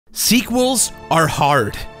Sequels are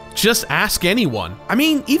hard. Just ask anyone. I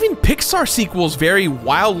mean, even Pixar sequels vary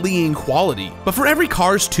wildly in quality. But for every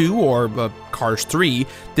Cars 2 or Cars 3,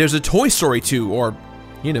 there's a Toy Story 2 or,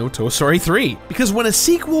 you know, Toy Story 3. Because when a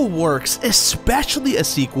sequel works, especially a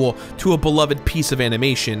sequel to a beloved piece of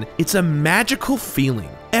animation, it's a magical feeling.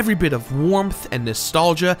 Every bit of warmth and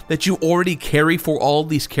nostalgia that you already carry for all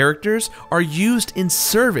these characters are used in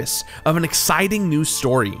service of an exciting new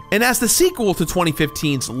story. And as the sequel to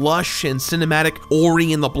 2015's lush and cinematic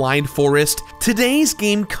Ori and the Blind Forest, today's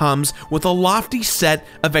game comes with a lofty set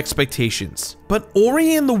of expectations. But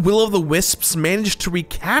Ori and the Will of the Wisps managed to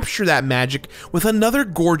recapture that magic with another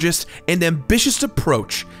gorgeous and ambitious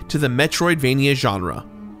approach to the Metroidvania genre.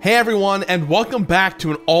 Hey everyone, and welcome back to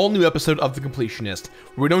an all-new episode of The Completionist,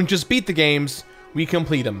 where we don't just beat the games, we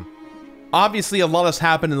complete them. Obviously, a lot has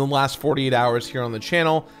happened in the last 48 hours here on the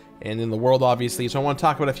channel, and in the world, obviously, so I want to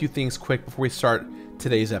talk about a few things quick before we start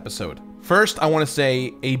today's episode. First, I want to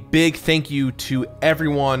say a big thank you to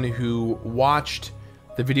everyone who watched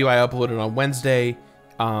the video I uploaded on Wednesday.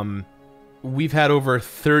 We've had over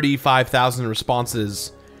 35,000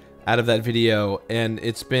 responses out of that video, and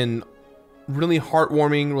it's been really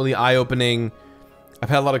heartwarming, really eye-opening. I've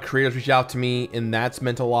had a lot of creators reach out to me, and that's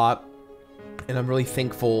meant a lot. And I'm really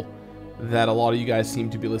thankful that a lot of you guys seem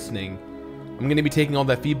to be listening. I'm going to be taking all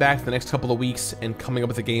that feedback for the next couple of weeks and coming up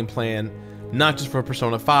with a game plan, not just for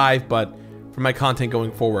Persona 5, but for my content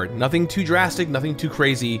going forward. Nothing too drastic, nothing too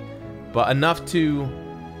crazy, but enough to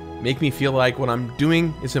make me feel like what I'm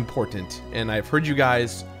doing is important. And I've heard you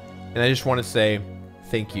guys, and I just want to say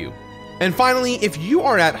thank you. And finally, if you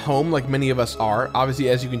are at home, like many of us are, obviously,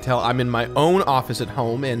 as you can tell, I'm in my own office at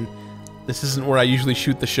home, and this isn't where I usually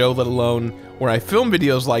shoot the show, let alone where I film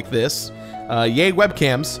videos like this. Yay,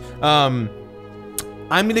 webcams. I'm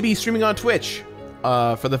going to be streaming on Twitch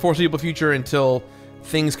for the foreseeable future until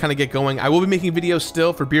things kind of get going. I will be making videos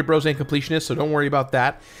still for Beard Bros and Completionists, so don't worry about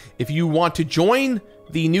that. If you want to join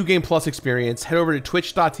the New Game Plus experience, head over to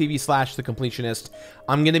twitch.tv/thecompletionist.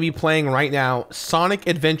 I'm going to be playing right now Sonic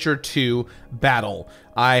Adventure 2 Battle.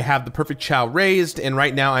 I have the perfect Chow raised, and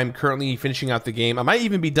right now I'm currently finishing out the game. I might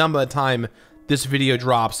even be done by the time this video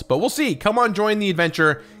drops, but we'll see. Come on, join the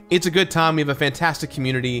adventure. It's a good time. We have a fantastic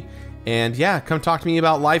community, and yeah, come talk to me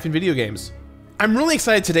about life and video games. I'm really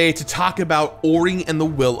excited today to talk about Ori and the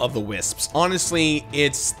Will of the Wisps. Honestly,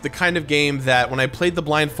 it's the kind of game that when I played The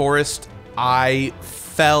Blind Forest, I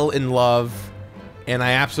fell in love, and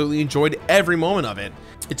I absolutely enjoyed every moment of it.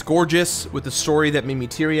 It's gorgeous, with a story that made me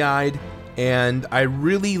teary-eyed, and I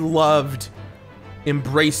really loved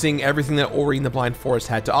embracing everything that Ori and the Blind Forest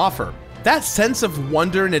had to offer. That sense of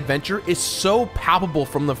wonder and adventure is so palpable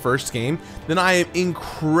from the first game that I am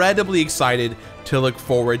incredibly excited to look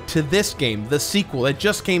forward to this game, the sequel that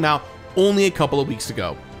just came out only a couple of weeks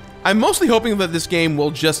ago. I'm mostly hoping that this game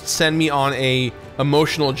will just send me on a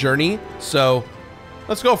emotional journey, so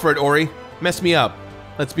let's go for it, Ori. Mess me up.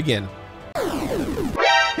 Let's begin.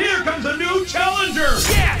 Here comes a new challenger!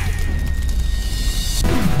 Yes!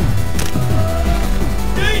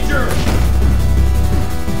 Danger!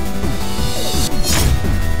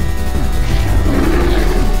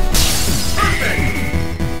 Perfect!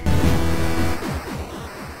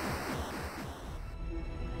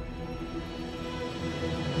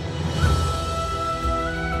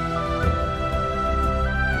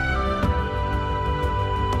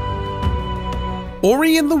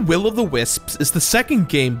 Ori and the Will of the Wisps is the second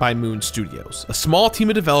game by Moon Studios, a small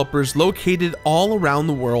team of developers located all around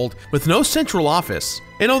the world with no central office.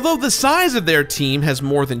 And although the size of their team has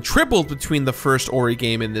more than tripled between the first Ori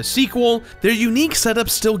game and the sequel, their unique setup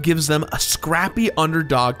still gives them a scrappy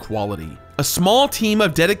underdog quality. A small team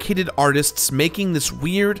of dedicated artists making this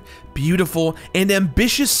weird, beautiful, and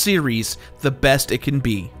ambitious series the best it can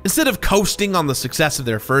be. Instead of coasting on the success of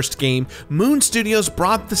their first game, Moon Studios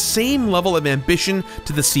brought the same level of ambition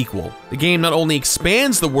to the sequel. The game not only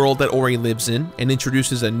expands the world that Ori lives in and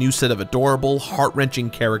introduces a new set of adorable, heart-wrenching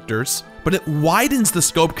characters, but it widens the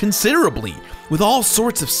scope considerably, with all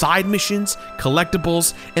sorts of side missions,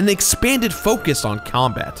 collectibles, and the expanded focus on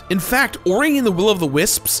combat. In fact, Ori and the Will of the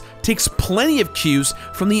Wisps takes plenty of cues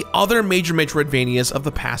from the other major Metroidvanias of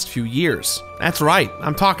the past few years. That's right,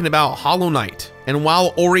 I'm talking about Hollow Knight. And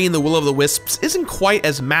while Ori and the Will of the Wisps isn't quite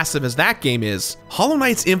as massive as that game is, Hollow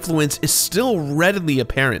Knight's influence is still readily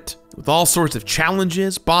apparent, with all sorts of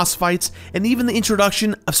challenges, boss fights, and even the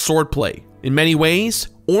introduction of swordplay. In many ways,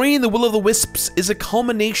 Ori and the Will of the Wisps is a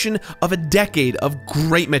culmination of a decade of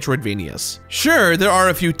great Metroidvanias. Sure, there are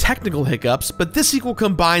a few technical hiccups, but this sequel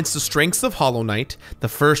combines the strengths of Hollow Knight, the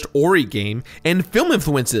first Ori game, and film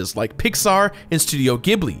influences like Pixar and Studio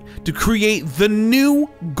Ghibli to create the new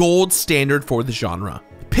gold standard for the genre.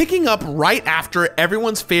 Picking up right after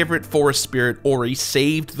everyone's favorite forest spirit Ori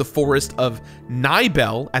saved the forest of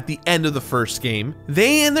Nibel at the end of the first game,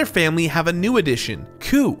 they and their family have a new addition,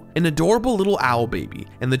 Ku, an adorable little owl baby,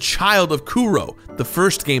 and the child of Kuro, the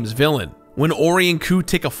first game's villain. When Ori and Ku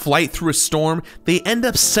take a flight through a storm, they end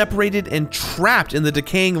up separated and trapped in the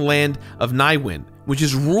decaying land of Naiwen, which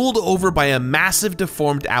is ruled over by a massive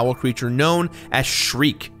deformed owl creature known as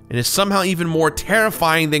Shriek, and is somehow even more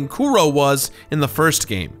terrifying than Kuro was in the first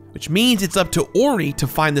game, which means it's up to Ori to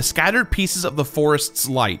find the scattered pieces of the forest's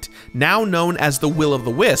light, now known as the Will of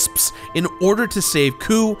the Wisps, in order to save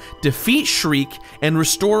Ku, defeat Shriek, and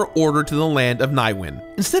restore order to the land of Naiwen.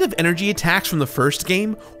 Instead of energy attacks from the first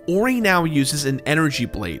game, Ori now uses an energy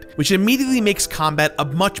blade, which immediately makes combat a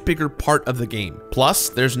much bigger part of the game. Plus,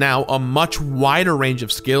 there's now a much wider range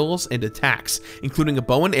of skills and attacks, including a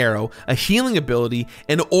bow and arrow, a healing ability,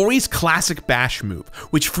 and Ori's classic bash move,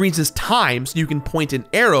 which freezes time so you can point an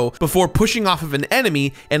arrow before pushing off of an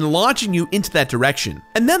enemy and launching you into that direction.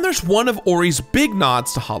 And then there's one of Ori's big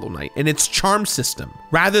nods to Hollow Knight and its charm system.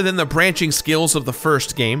 Rather than the branching skills of the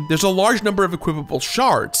first game, there's a large number of equipable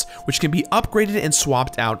shards, which can be upgraded and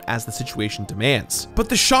swapped out as the situation demands. But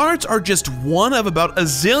the shards are just one of about a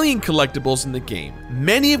zillion collectibles in the game,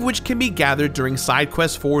 many of which can be gathered during side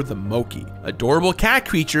quests for the Moki, adorable cat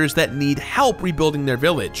creatures that need help rebuilding their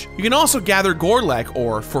village. You can also gather Gorlek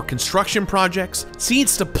ore for construction projects,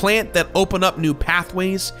 seeds to plant that open up new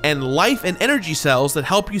pathways, and life and energy cells that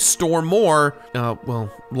help you store more,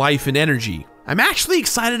 life and energy. I'm actually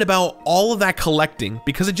excited about all of that collecting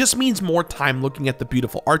because it just means more time looking at the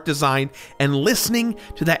beautiful art design and listening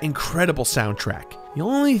to that incredible soundtrack. The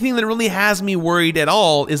only thing that really has me worried at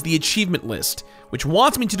all is the achievement list, which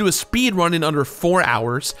wants me to do a speed run in under 4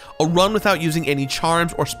 hours, a run without using any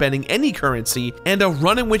charms or spending any currency, and a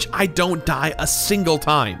run in which I don't die a single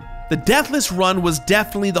time. The Deathless run was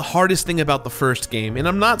definitely the hardest thing about the first game, and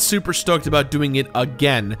I'm not super stoked about doing it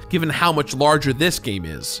again, given how much larger this game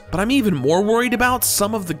is. But I'm even more worried about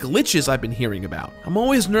some of the glitches I've been hearing about. I'm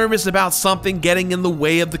always nervous about something getting in the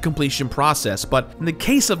way of the completion process, but in the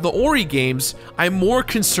case of the Ori games, I'm more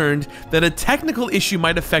concerned that a technical issue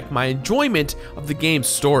might affect my enjoyment of the game's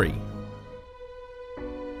story.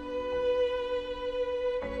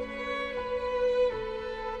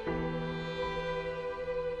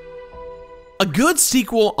 A good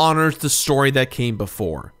sequel honors the story that came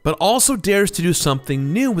before, but also dares to do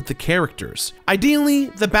something new with the characters. Ideally,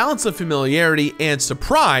 the balance of familiarity and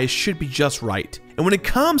surprise should be just right. And when it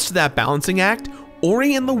comes to that balancing act,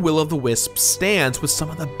 Ori and the Will of the Wisps stands with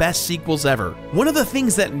some of the best sequels ever. One of the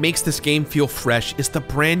things that makes this game feel fresh is the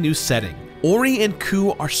brand new setting. Ori and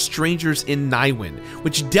Ku are strangers in Naiwen,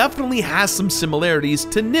 which definitely has some similarities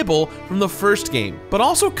to Nibble from the first game, but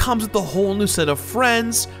also comes with a whole new set of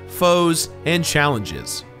friends, foes, and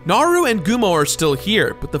challenges. Naru and Gumo are still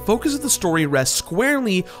here, but the focus of the story rests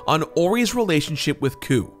squarely on Ori's relationship with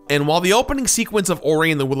Ku. And while the opening sequence of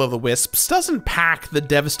Ori and the Will of the Wisps doesn't pack the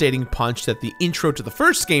devastating punch that the intro to the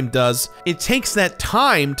first game does, it takes that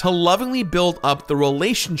time to lovingly build up the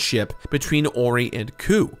relationship between Ori and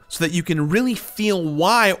Ku, so that you can really feel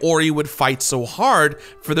why Ori would fight so hard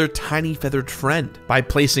for their tiny feathered friend. By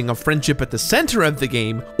placing a friendship at the center of the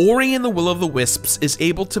game, Ori and the Will of the Wisps is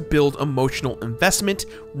able to build emotional investment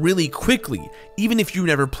really quickly, even if you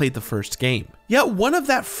never played the first game. Yet one of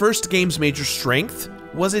that first game's major strengths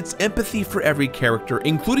was its empathy for every character,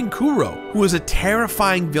 including Kuro, who was a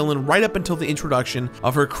terrifying villain right up until the introduction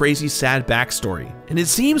of her crazy sad backstory. And it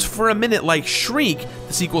seems for a minute like Shriek,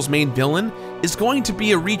 the sequel's main villain, is going to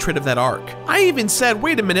be a retread of that arc. I even said,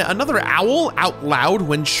 wait a minute, another owl out loud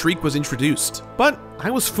when Shriek was introduced. But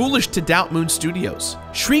I was foolish to doubt Moon Studios.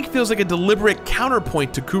 Shriek feels like a deliberate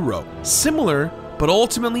counterpoint to Kuro, similar, but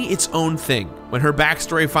ultimately its own thing. When her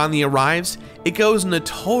backstory finally arrives, it goes in a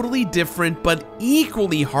totally different but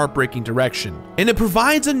equally heartbreaking direction. And it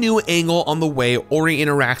provides a new angle on the way Ori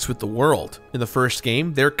interacts with the world. In the first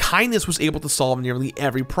game, their kindness was able to solve nearly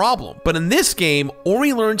every problem. But in this game,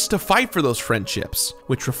 Ori learns to fight for those friendships,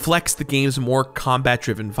 which reflects the game's more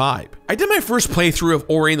combat-driven vibe. I did my first playthrough of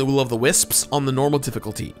Ori and the Will of the Wisps on the normal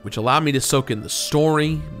difficulty, which allowed me to soak in the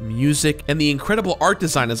story, music, and the incredible art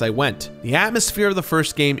design as I went. The atmosphere of the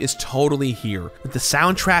first game is totally here, here, with the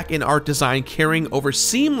soundtrack and art design carrying over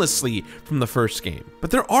seamlessly from the first game.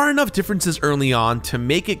 But there are enough differences early on to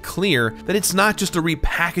make it clear that it's not just a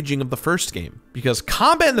repackaging of the first game. Because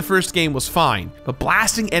combat in the first game was fine, but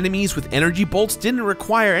blasting enemies with energy bolts didn't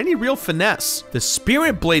require any real finesse. The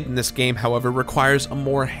Spirit Blade in this game, however, requires a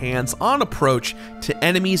more hands-on approach to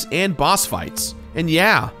enemies and boss fights. And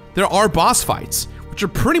yeah, there are boss fights, which are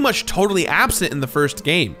pretty much totally absent in the first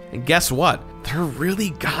game. And guess what? They're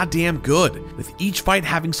really goddamn good, with each fight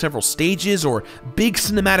having several stages or big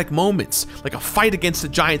cinematic moments, like a fight against a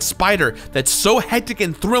giant spider that's so hectic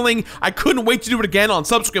and thrilling, I couldn't wait to do it again on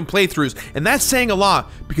subsequent playthroughs. And that's saying a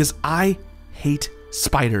lot, because I hate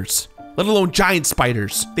spiders, let alone giant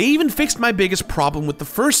spiders. They even fixed my biggest problem with the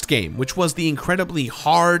first game, which was the incredibly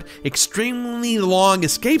hard, extremely long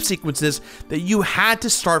escape sequences that you had to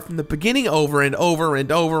start from the beginning over and over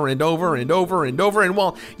and over and over and over and over, and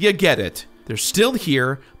well, you get it. They're still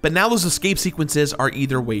here, but now those escape sequences are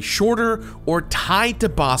either way shorter or tied to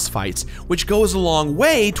boss fights, which goes a long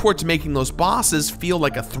way towards making those bosses feel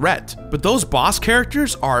like a threat. But those boss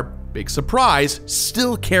characters are, big surprise,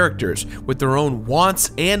 still characters with their own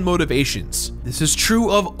wants and motivations. This is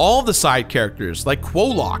true of all the side characters, like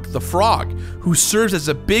Quolok, the frog, who serves as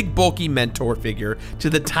a big bulky mentor figure to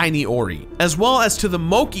the tiny Ori, as well as to the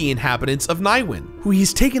Moki inhabitants of Naiwen, who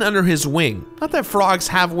he's taken under his wing. Not that frogs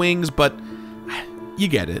have wings, but you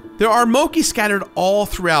get it. There are Moki scattered all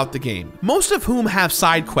throughout the game, most of whom have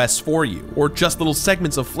side quests for you, or just little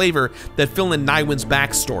segments of flavor that fill in Naiwen's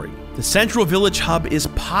backstory. The central village hub is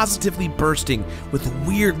positively bursting with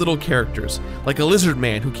weird little characters, like a lizard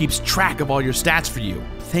man who keeps track of all your stats for you.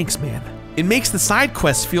 Thanks, man. It makes the side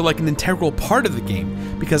quests feel like an integral part of the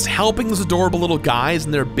game, because helping those adorable little guys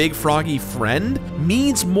and their big froggy friend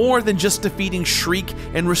means more than just defeating Shriek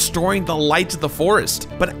and restoring the light to the forest,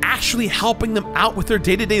 but actually helping them out with their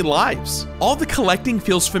day-to-day lives. All the collecting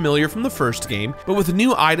feels familiar from the first game, but with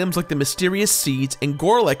new items like the mysterious seeds and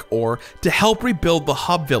Gorlek ore to help rebuild the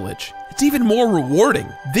hub village. It's even more rewarding.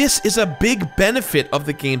 This is a big benefit of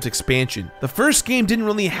the game's expansion. The first game didn't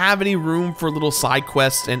really have any room for little side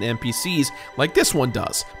quests and NPCs like this one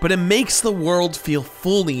does, but it makes the world feel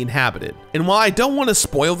fully inhabited. And while I don't want to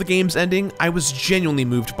spoil the game's ending, I was genuinely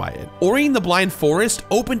moved by it. Ori and the Blind Forest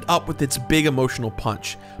opened up with its big emotional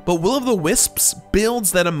punch, but Will of the Wisps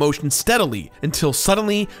builds that emotion steadily until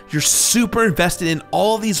suddenly you're super invested in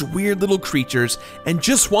all these weird little creatures and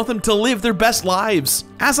just want them to live their best lives.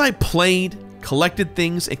 As I played, collected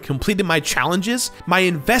things, and completed my challenges, my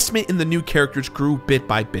investment in the new characters grew bit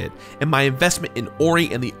by bit, and my investment in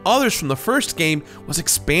Ori and the others from the first game was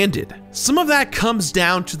expanded. Some of that comes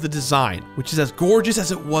down to the design, which is as gorgeous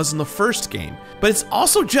as it was in the first game, but it's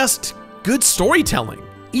also just good storytelling.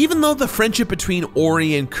 Even though the friendship between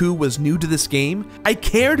Ori and Ku was new to this game, I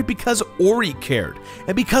cared because Ori cared,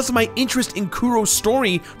 and because of my interest in Kuro's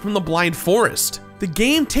story from the Blind Forest. The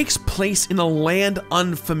game takes place in a land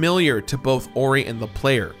unfamiliar to both Ori and the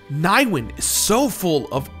player. Naiwen is so full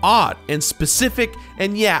of odd and specific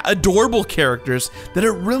and yeah, adorable characters that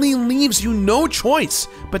it really leaves you no choice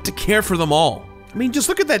but to care for them all. I mean, just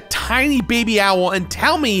look at that tiny baby owl and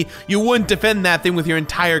tell me you wouldn't defend that thing with your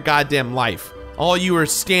entire goddamn life. All you are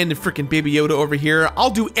standing frickin' Baby Yoda over here.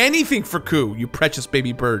 I'll do anything for Ku, you precious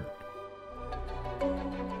baby bird.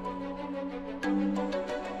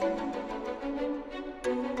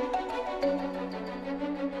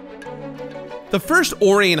 The first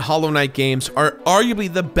Ori and Hollow Knight games are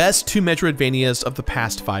arguably the best two Metroidvanias of the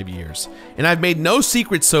past 5 years, and I've made no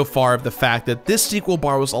secret so far of the fact that this sequel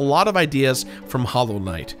borrows a lot of ideas from Hollow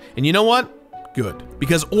Knight. And you know what? Good.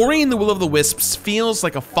 Because Ori and the Will of the Wisps feels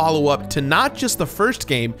like a follow-up to not just the first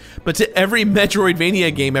game, but to every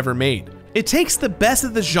Metroidvania game ever made. It takes the best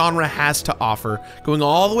that the genre has to offer, going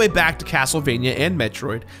all the way back to Castlevania and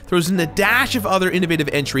Metroid, throws in a dash of other innovative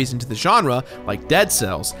entries into the genre, like Dead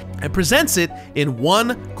Cells, and presents it in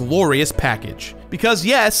one glorious package. Because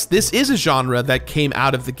yes, this is a genre that came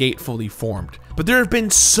out of the gate fully formed, but there have been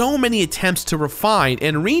so many attempts to refine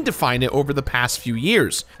and redefine it over the past few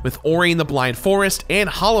years, with Ori and the Blind Forest and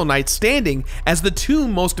Hollow Knight standing as the two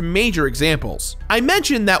most major examples. I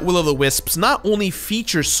mentioned that Will of the Wisps not only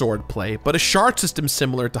features swordplay, but a shard system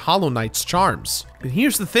similar to Hollow Knight's charms. And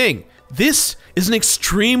here's the thing, this is an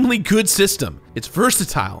extremely good system, It's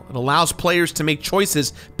versatile, it allows players to make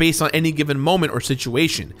choices based on any given moment or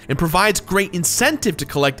situation, and provides great incentive to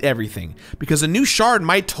collect everything, because a new shard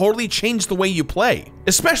might totally change the way you play.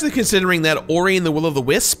 Especially considering that Ori and the Will of the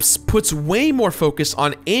Wisps puts way more focus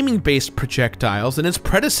on aiming-based projectiles than its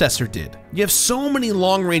predecessor did. You have so many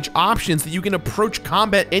long-range options that you can approach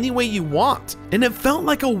combat any way you want, and it felt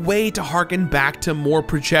like a way to harken back to more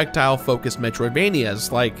projectile-focused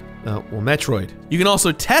Metroidvanias like Metroid. You can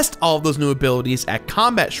also test all of those new abilities at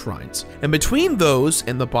combat shrines, and between those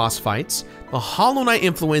and the boss fights, the Hollow Knight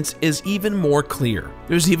influence is even more clear.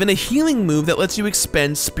 There's even a healing move that lets you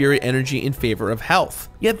expend spirit energy in favor of health.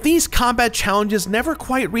 Yet these combat challenges never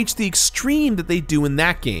quite reach the extreme that they do in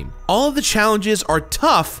that game. All of the challenges are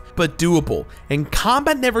tough but doable, and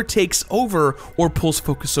combat never takes over or pulls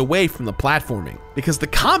focus away from the platforming. Because the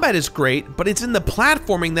combat is great, but it's in the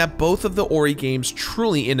platforming that both of the Ori games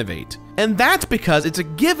truly innovate. And that's because it's a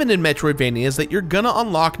given in Metroidvanias that you're gonna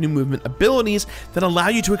unlock new movement abilities that allow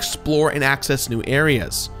you to explore and access new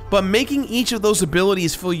areas. But making each of those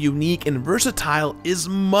abilities feel unique and versatile is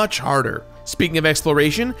much harder. Speaking of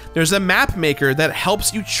exploration, there's a map maker that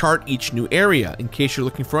helps you chart each new area in case you're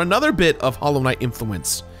looking for another bit of Hollow Knight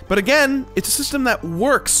influence. But again, it's a system that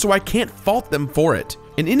works, so I can't fault them for it.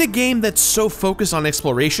 And in a game that's so focused on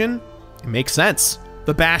exploration, it makes sense.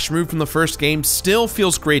 The bash move from the first game still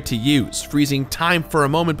feels great to use, freezing time for a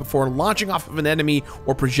moment before launching off of an enemy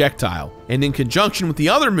or projectile. And in conjunction with the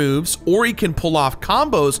other moves, Ori can pull off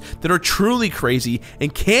combos that are truly crazy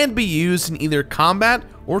and can be used in either combat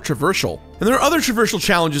or traversal. And there are other traversal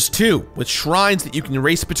challenges too, with shrines that you can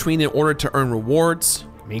race between in order to earn rewards.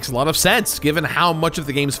 Makes a lot of sense, given how much of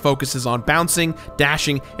the game's focus is on bouncing,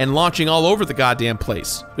 dashing, and launching all over the goddamn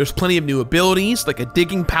place. There's plenty of new abilities, like a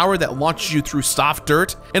digging power that launches you through soft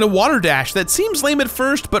dirt, and a water dash that seems lame at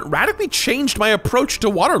first, but radically changed my approach to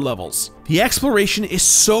water levels. The exploration is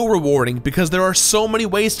so rewarding because there are so many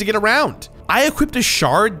ways to get around. I equipped a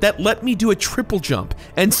shard that let me do a triple jump,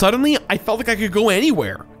 and suddenly I felt like I could go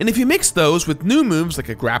anywhere. And if you mix those with new moves like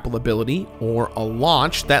a grapple ability or a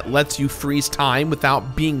launch that lets you freeze time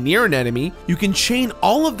without being near an enemy, you can chain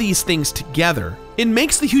all of these things together. It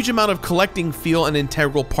makes the huge amount of collecting feel an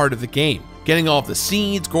integral part of the game. Getting all of the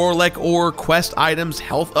seeds, Gorlek ore, quest items,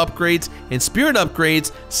 health upgrades, and spirit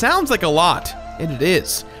upgrades sounds like a lot, and it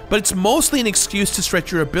is. But it's mostly an excuse to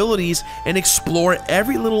stretch your abilities and explore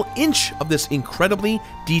every little inch of this incredibly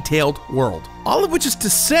detailed world. All of which is to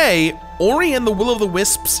say, Ori and the Will of the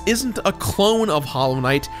Wisps isn't a clone of Hollow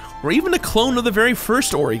Knight, or even a clone of the very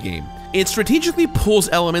first Ori game. It strategically pulls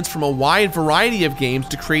elements from a wide variety of games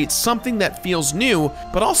to create something that feels new,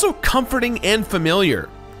 but also comforting and familiar,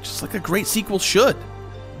 just like a great sequel should.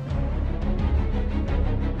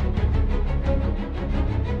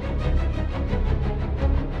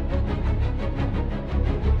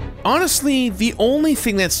 Honestly, the only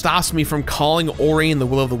thing that stops me from calling Ori and the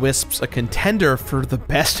Will of the Wisps a contender for the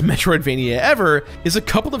best Metroidvania ever is a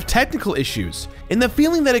couple of technical issues, and the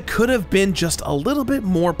feeling that it could have been just a little bit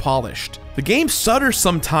more polished. The game stutters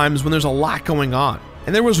sometimes when there's a lot going on,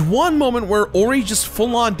 and there was one moment where Ori just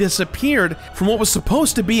full-on disappeared from what was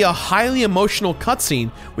supposed to be a highly emotional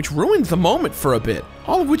cutscene, which ruined the moment for a bit.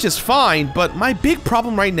 All of which is fine, but my big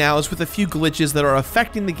problem right now is with a few glitches that are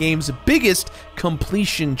affecting the game's biggest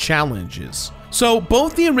completion challenges. So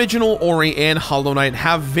both the original Ori and Hollow Knight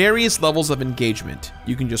have various levels of engagement.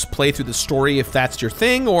 You can just play through the story if that's your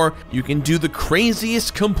thing, or you can do the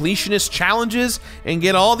craziest completionist challenges and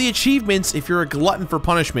get all the achievements if you're a glutton for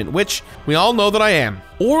punishment, which we all know that I am.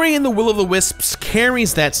 Ori and the Will of the Wisps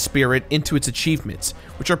carries that spirit into its achievements,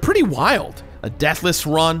 which are pretty wild. A deathless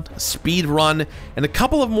run, a speed run, and a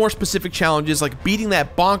couple of more specific challenges like beating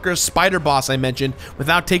that bonkers spider boss I mentioned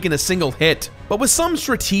without taking a single hit. But with some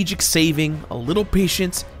strategic saving, a little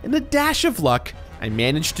patience, and a dash of luck, I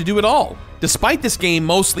managed to do it all. Despite this game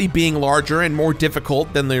mostly being larger and more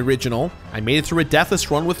difficult than the original, I made it through a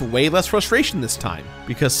deathless run with way less frustration this time,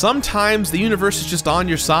 because sometimes the universe is just on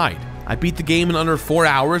your side. I beat the game in under 4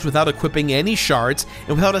 hours without equipping any shards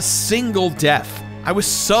and without a single death. I was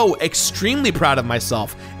so extremely proud of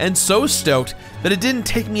myself and so stoked that it didn't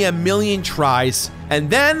take me a million tries. And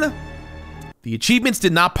then the achievements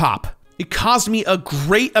did not pop. It caused me a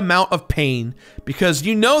great amount of pain because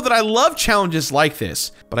you know that I love challenges like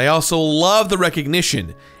this, but I also love the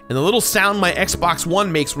recognition and the little sound my Xbox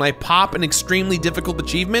One makes when I pop an extremely difficult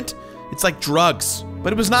achievement. It's like drugs,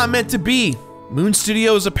 but it was not meant to be. Moon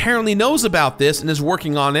Studios apparently knows about this and is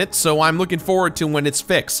working on it, so I'm looking forward to when it's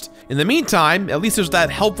fixed. In the meantime, at least there's that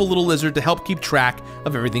helpful little lizard to help keep track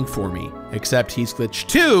of everything for me. Except he's glitched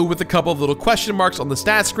too, with a couple of little question marks on the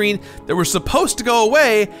stat screen that were supposed to go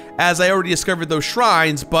away as I already discovered those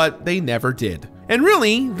shrines, but they never did. And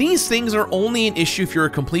really, these things are only an issue if you're a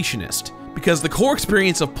completionist, because the core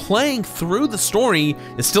experience of playing through the story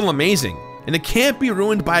is still amazing, and it can't be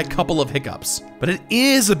ruined by a couple of hiccups. But it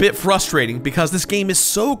is a bit frustrating because this game is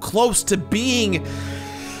so close to being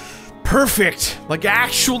perfect, like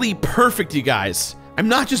actually perfect, you guys. I'm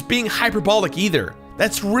not just being hyperbolic either.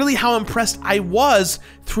 That's really how impressed I was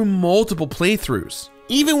through multiple playthroughs.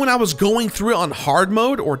 Even when I was going through it on hard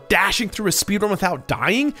mode or dashing through a speedrun without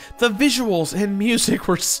dying, the visuals and music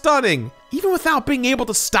were stunning. Even without being able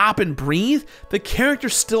to stop and breathe, the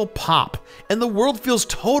characters still pop, and the world feels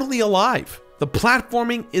totally alive. The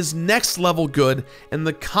platforming is next level good, and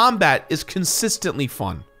the combat is consistently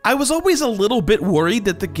fun. I was always a little bit worried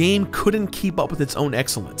that the game couldn't keep up with its own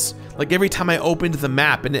excellence. Like every time I opened the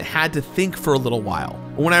map and it had to think for a little while.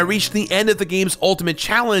 When I reached the end of the game's ultimate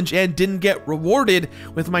challenge and didn't get rewarded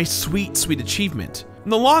with my sweet, sweet achievement. In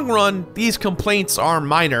the long run, these complaints are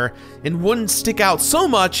minor and wouldn't stick out so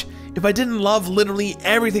much if I didn't love literally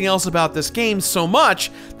everything else about this game so much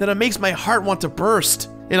that it makes my heart want to burst.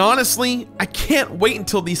 And honestly, I can't wait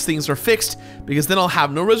until these things are fixed, because then I'll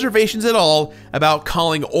have no reservations at all about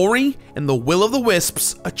calling Ori and the Will of the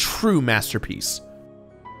Wisps a true masterpiece.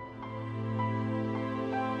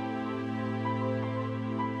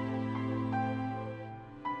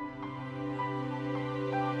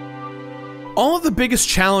 All of the biggest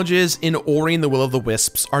challenges in Ori and the Will of the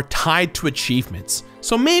Wisps are tied to achievements,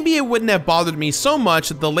 so maybe it wouldn't have bothered me so much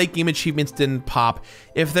that the late game achievements didn't pop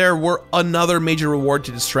if there were another major reward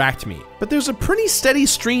to distract me. But there's a pretty steady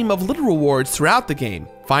stream of little rewards throughout the game.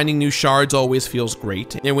 Finding new shards always feels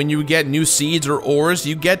great, and when you get new seeds or ores,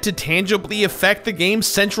 you get to tangibly affect the game's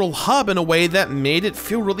central hub in a way that made it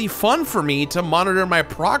feel really fun for me to monitor my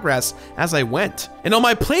progress as I went. And on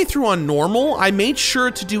my playthrough on normal, I made sure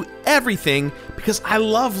to do everything because I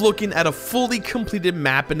love looking at a fully completed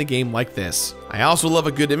map in a game like this. I also love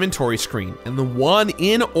a good inventory screen, and the one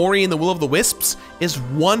in Ori and the Will of the Wisps is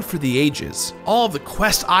one for the ages. All of the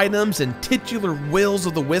quest items and titular wills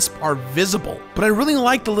of the Wisp are visible, but I really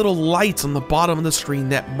like the little lights on the bottom of the screen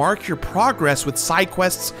that mark your progress with side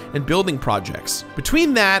quests and building projects.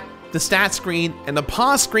 Between that, the stat screen, and the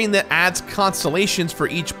pause screen that adds constellations for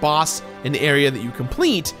each boss and area that you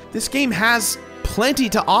complete, this game has plenty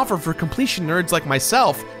to offer for completion nerds like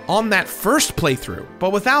myself on that first playthrough.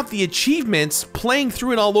 But without the achievements, playing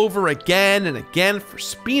through it all over again and again for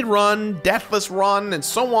speedrun, deathless run, and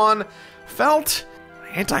so on felt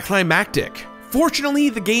anticlimactic. Fortunately,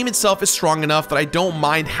 the game itself is strong enough that I don't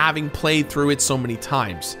mind having played through it so many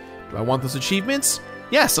times. Do I want those achievements?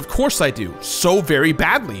 Yes, of course I do, so very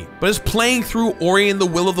badly. But is playing through Ori and the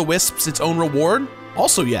Will of the Wisps its own reward?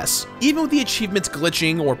 Also yes. Even with the achievements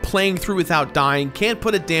glitching or playing through without dying can't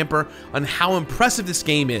put a damper on how impressive this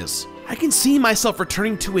game is. I can see myself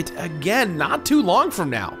returning to it again not too long from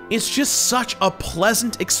now. It's just such a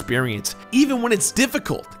pleasant experience, even when it's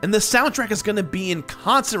difficult, and the soundtrack is gonna be in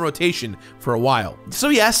constant rotation for a while. So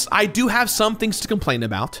yes, I do have some things to complain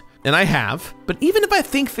about, and I have, but even if I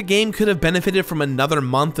think the game could have benefited from another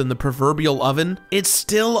month in the proverbial oven, it's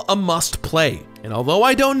still a must play. And although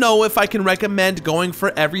I don't know if I can recommend going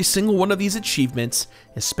for every single one of these achievements,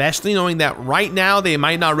 especially knowing that right now they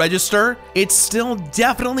might not register, it's still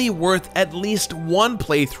definitely worth at least one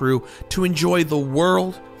playthrough to enjoy the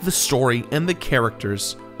world, the story, and the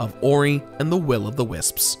characters of Ori and the Will of the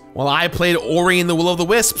Wisps. While I played Ori and the Will of the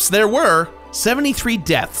Wisps, there were 73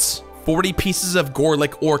 deaths, 40 pieces of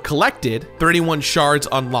Gorlick ore collected, 31 shards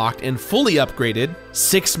unlocked and fully upgraded,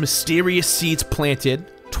 6 mysterious seeds planted,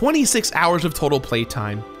 26 hours of total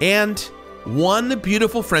playtime, and one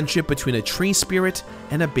beautiful friendship between a tree spirit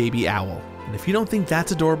and a baby owl. And if you don't think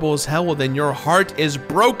that's adorable as hell, well then your heart is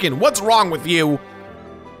broken. What's wrong with you?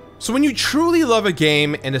 So when you truly love a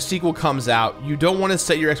game and a sequel comes out, you don't want to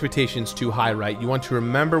set your expectations too high, right? You want to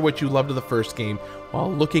remember what you loved of the first game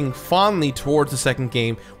while looking fondly towards the second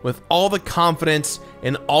game with all the confidence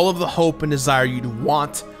and all of the hope and desire you'd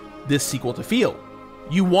want this sequel to feel.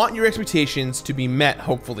 You want your expectations to be met,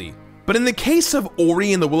 hopefully. But in the case of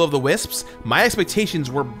Ori and the Will of the Wisps, my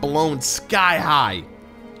expectations were blown sky high.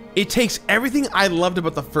 It takes everything I loved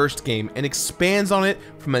about the first game and expands on it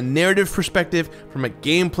from a narrative perspective, from a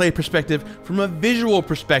gameplay perspective, from a visual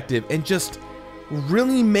perspective, and just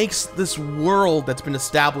really makes this world that's been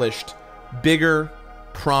established bigger,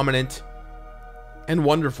 prominent, and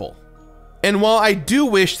wonderful. And while I do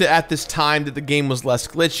wish that at this time that the game was less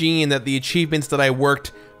glitchy and that the achievements that I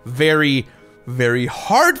worked very, very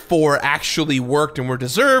hard for actually worked and were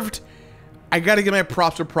deserved, I gotta give my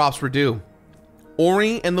props where props were due.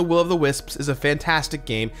 Ori and the Will of the Wisps is a fantastic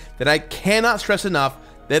game that I cannot stress enough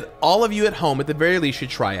that all of you at home at the very least should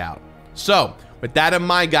try out. So, with that in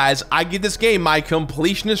mind, guys, I give this game my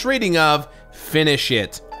completionist rating of finish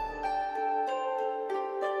it.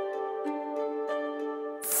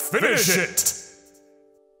 Finish it!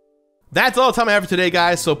 That's all the time I have for today,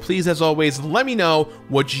 guys, so please, as always, let me know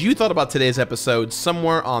what you thought about today's episode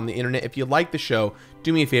somewhere on the internet. If you like the show,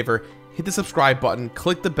 do me a favor, hit the subscribe button,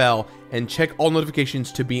 click the bell, and check all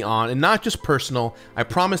notifications to be on, and not just personal. I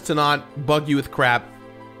promise to not bug you with crap.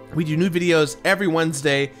 We do new videos every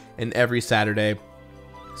Wednesday and every Saturday.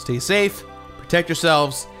 Stay safe, protect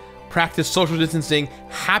yourselves, practice social distancing.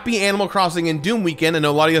 Happy Animal Crossing and Doom weekend. I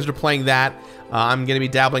know a lot of you guys are playing that. I'm going to be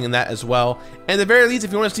dabbling in that as well. And at the very least,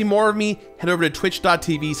 if you want to see more of me, head over to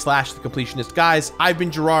twitch.tv/thecompletionist. Guys, I've been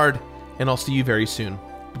Gerard, and I'll see you very soon.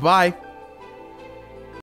 Bye-bye.